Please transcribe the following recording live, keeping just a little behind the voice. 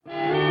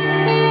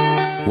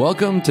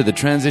Welcome to the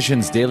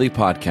Transitions Daily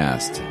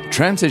podcast.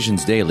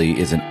 Transitions Daily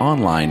is an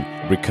online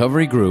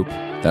recovery group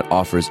that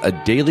offers a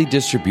daily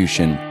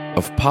distribution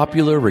of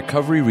popular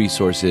recovery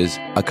resources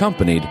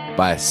accompanied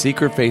by a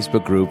secret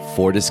Facebook group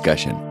for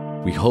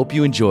discussion. We hope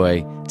you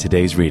enjoy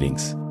today's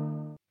readings.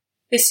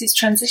 This is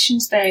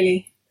Transitions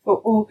Daily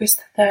for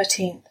August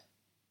 13th,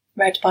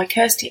 read by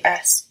Kirsty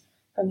S.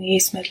 from the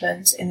East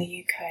Midlands in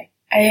the UK.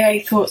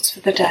 AA Thoughts for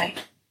the Day.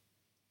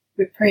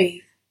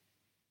 Reprieve.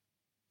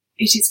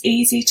 It is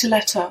easy to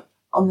let up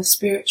on the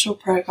spiritual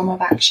programme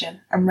of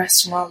action and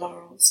rest on our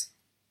laurels.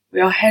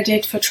 We are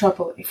headed for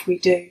trouble if we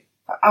do,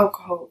 for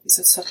alcohol is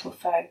a subtle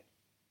foe.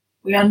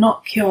 We are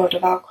not cured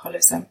of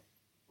alcoholism.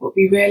 What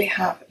we really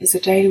have is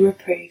a daily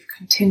reprieve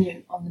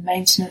contingent on the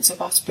maintenance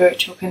of our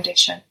spiritual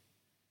condition.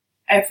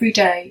 Every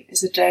day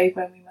is a day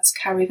when we must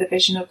carry the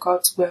vision of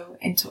God's will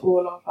into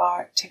all of our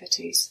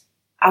activities.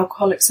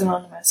 Alcoholics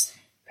Anonymous,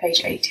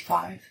 page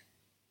 85.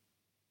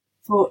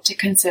 Thought to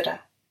consider.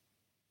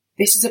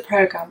 This is a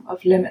programme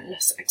of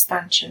limitless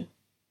expansion.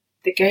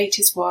 The gate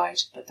is wide,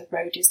 but the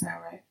road is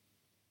narrow.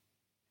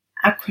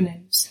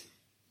 Acronyms.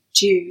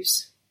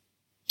 Jews.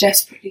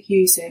 Desperately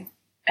using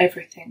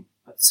everything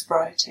but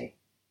sobriety.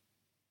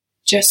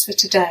 Just for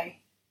today.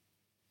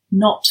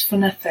 Not for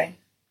nothing.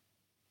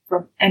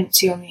 From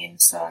empty on the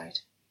inside.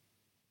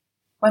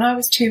 When I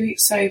was 2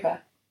 weeks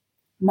sober,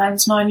 a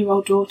man's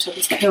 9-year-old daughter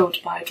was killed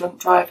by a drunk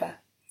driver,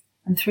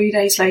 and 3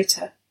 days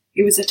later,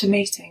 he was at a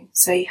meeting,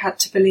 so he had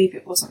to believe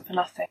it wasn't for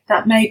nothing.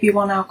 That maybe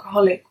one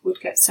alcoholic would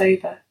get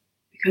sober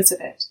because of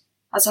it.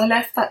 As I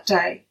left that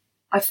day,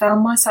 I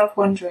found myself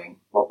wondering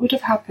what would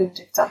have happened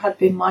if that had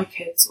been my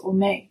kids or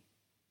me.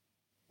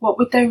 What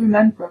would they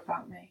remember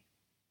about me?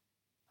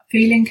 A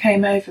feeling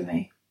came over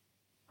me.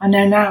 I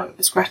know now it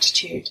was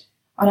gratitude,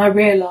 and I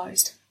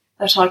realised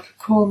that I could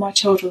call my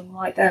children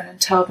right then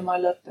and tell them I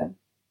loved them,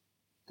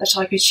 that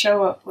I could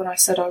show up when I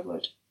said I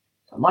would,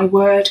 that my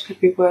word could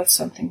be worth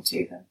something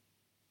to them.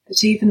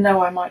 That even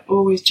though I might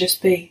always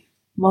just be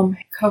Mum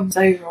who comes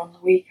over on the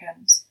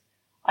weekends,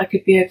 I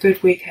could be a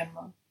good weekend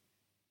mum.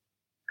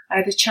 I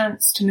had a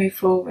chance to move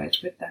forward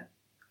with them,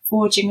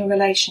 forging a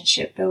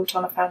relationship built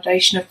on a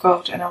foundation of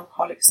God and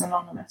Alcoholics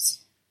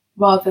Anonymous,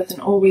 rather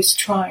than always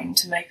trying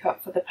to make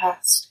up for the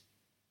past.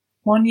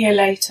 1 year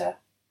later,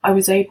 I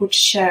was able to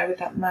share with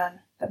that man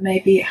that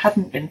maybe it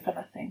hadn't been for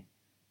nothing,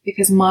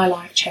 because my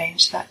life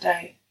changed that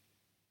day.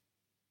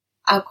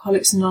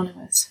 Alcoholics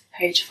Anonymous,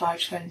 page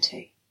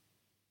 520.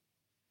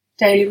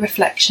 Daily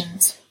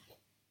Reflections.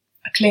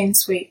 A clean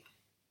sweep.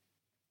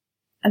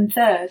 And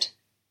third,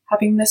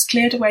 having thus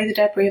cleared away the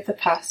debris of the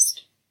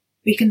past,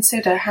 we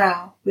consider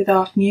how, with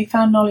our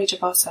newfound knowledge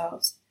of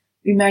ourselves,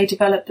 we may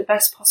develop the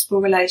best possible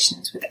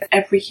relations with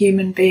every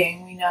human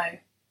being we know.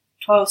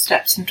 12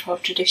 Steps and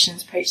 12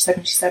 Traditions, page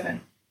 77.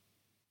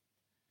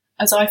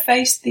 As I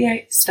faced the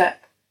 8th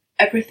step,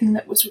 everything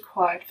that was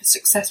required for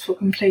successful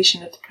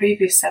completion of the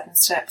previous 7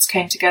 steps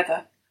came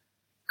together.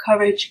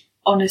 Courage,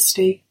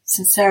 honesty,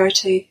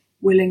 sincerity,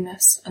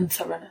 willingness and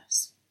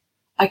thoroughness.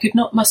 I could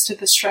not muster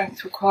the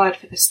strength required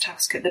for this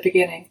task at the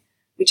beginning,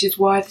 which is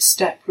why the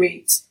step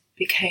reads,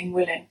 became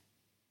willing.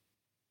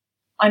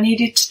 I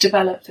needed to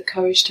develop the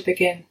courage to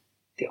begin,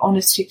 the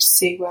honesty to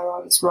see where I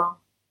was wrong,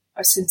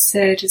 a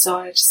sincere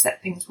desire to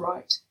set things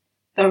right,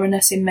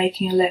 thoroughness in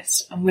making a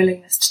list and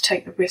willingness to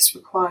take the risks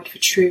required for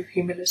true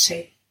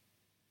humility.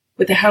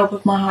 With the help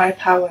of my higher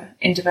power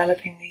in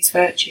developing these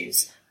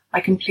virtues,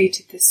 I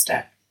completed this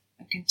step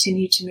and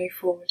continue to move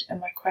forward in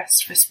my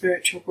quest for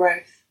spiritual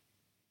growth.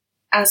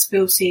 As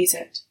Bill sees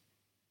it,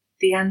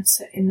 the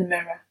answer in the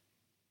mirror.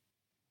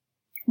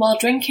 While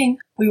drinking,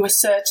 we were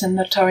certain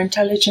that our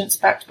intelligence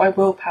backed by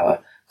willpower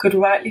could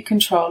rightly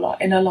control our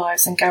inner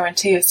lives and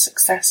guarantee us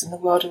success in the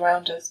world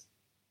around us.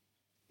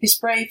 This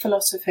brave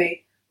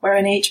philosophy,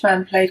 wherein each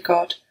man played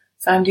God,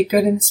 sounded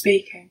good in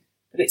speaking,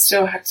 but it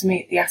still had to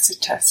meet the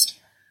acid test.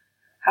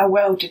 How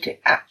well did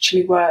it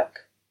actually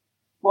work?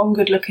 One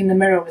good look in the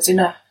mirror was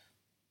enough.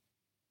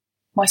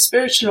 My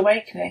spiritual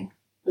awakening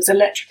was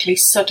electrically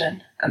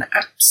sudden and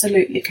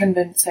absolutely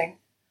convincing.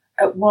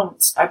 At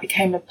once I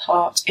became a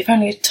part, if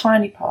only a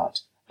tiny part,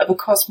 of a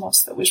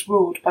cosmos that was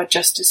ruled by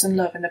justice and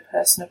love in the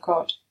person of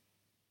God.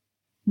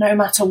 No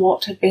matter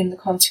what had been the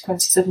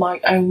consequences of my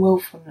own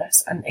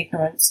willfulness and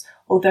ignorance,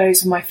 or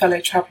those of my fellow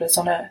travellers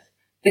on earth,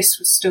 this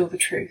was still the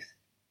truth.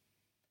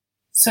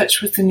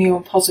 Such was the new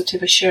and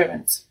positive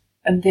assurance,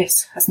 and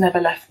this has never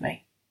left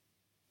me.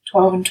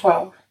 12 and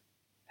 12,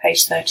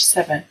 page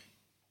 37.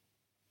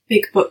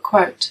 Big Book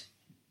quote.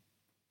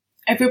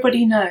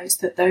 Everybody knows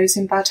that those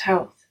in bad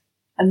health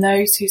and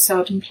those who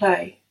seldom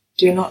play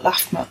do not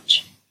laugh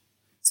much.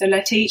 So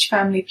let each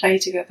family play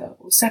together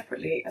or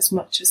separately as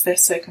much as their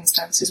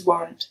circumstances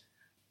warrant.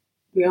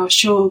 We are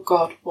sure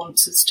God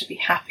wants us to be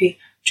happy,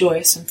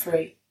 joyous and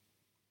free.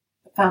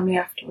 The Family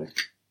Afterward,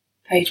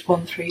 page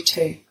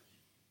 132.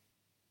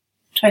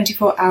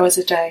 24 hours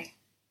a day.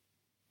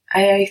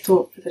 AA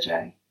Thought for the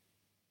Day.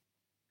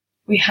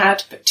 We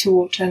had but 2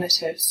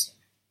 alternatives.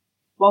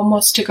 One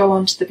was to go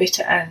on to the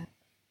bitter end,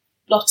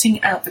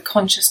 blotting out the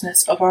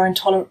consciousness of our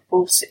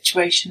intolerable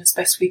situation as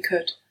best we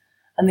could,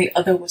 and the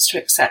other was to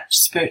accept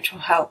spiritual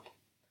help.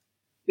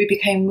 We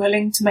became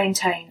willing to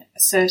maintain a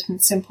certain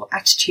simple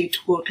attitude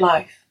toward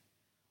life.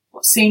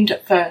 What seemed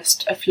at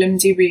first a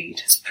flimsy reed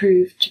has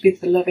proved to be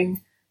the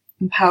loving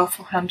and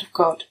powerful hand of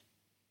God.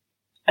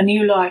 A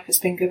new life has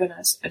been given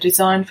us, a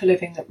design for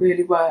living that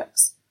really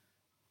works.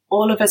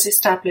 All of us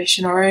establish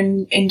in our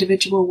own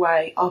individual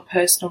way our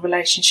personal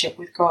relationship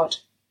with God.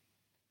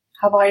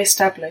 Have I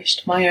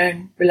established my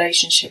own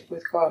relationship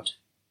with God?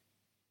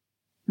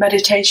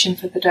 Meditation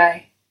for the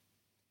day.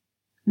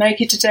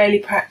 Make it a daily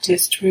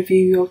practice to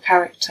review your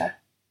character.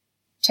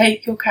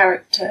 Take your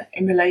character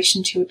in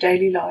relation to your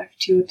daily life,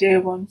 to your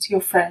dear ones,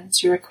 your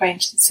friends, your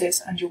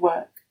acquaintances, and your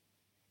work.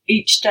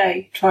 Each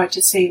day, try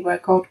to see where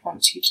God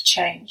wants you to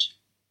change.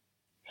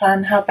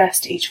 Plan how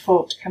best each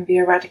fault can be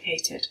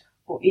eradicated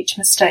or each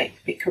mistake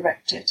be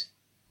corrected.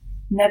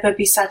 Never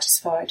be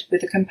satisfied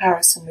with a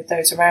comparison with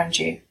those around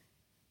you.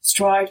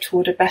 Strive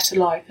toward a better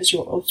life as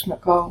your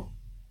ultimate goal.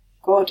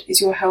 God is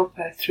your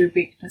helper through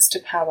weakness to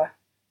power,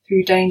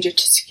 through danger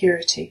to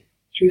security,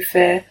 through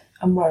fear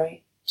and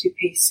worry to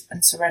peace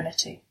and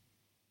serenity.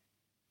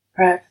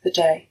 Prayer for the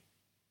day.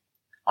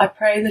 I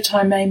pray that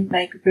I may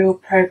make real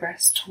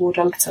progress toward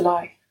a better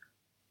life.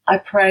 I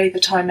pray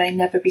that I may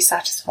never be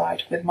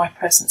satisfied with my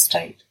present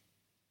state.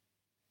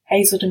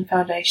 Hazelden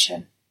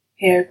Foundation,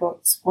 P.O.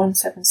 Box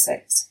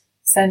 176,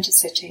 Centre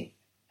City,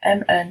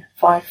 MN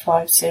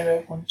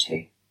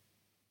 55012.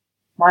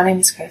 My name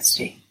is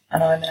Kirsty,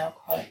 and I'm an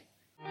alcoholic.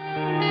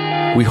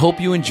 We hope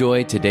you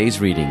enjoyed today's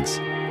readings.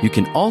 You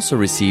can also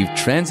receive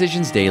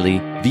Transitions Daily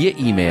via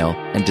email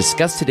and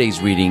discuss today's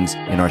readings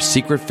in our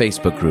secret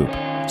Facebook group.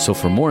 So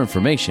for more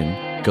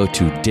information, go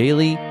to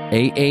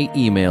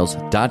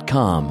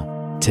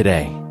dailyaaemails.com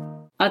today.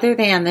 Other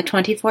than the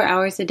 24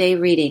 hours a day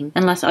reading,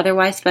 unless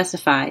otherwise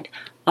specified,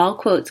 all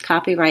quotes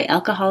copyright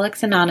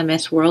Alcoholics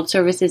Anonymous World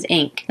Services,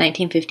 Inc.,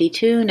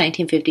 1952,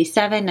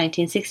 1957,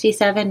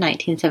 1967,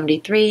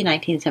 1973,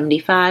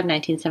 1975,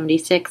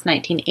 1976,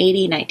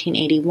 1980,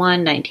 1981,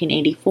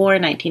 1984,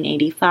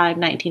 1985,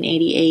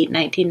 1988,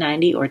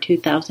 1990, or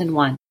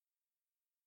 2001.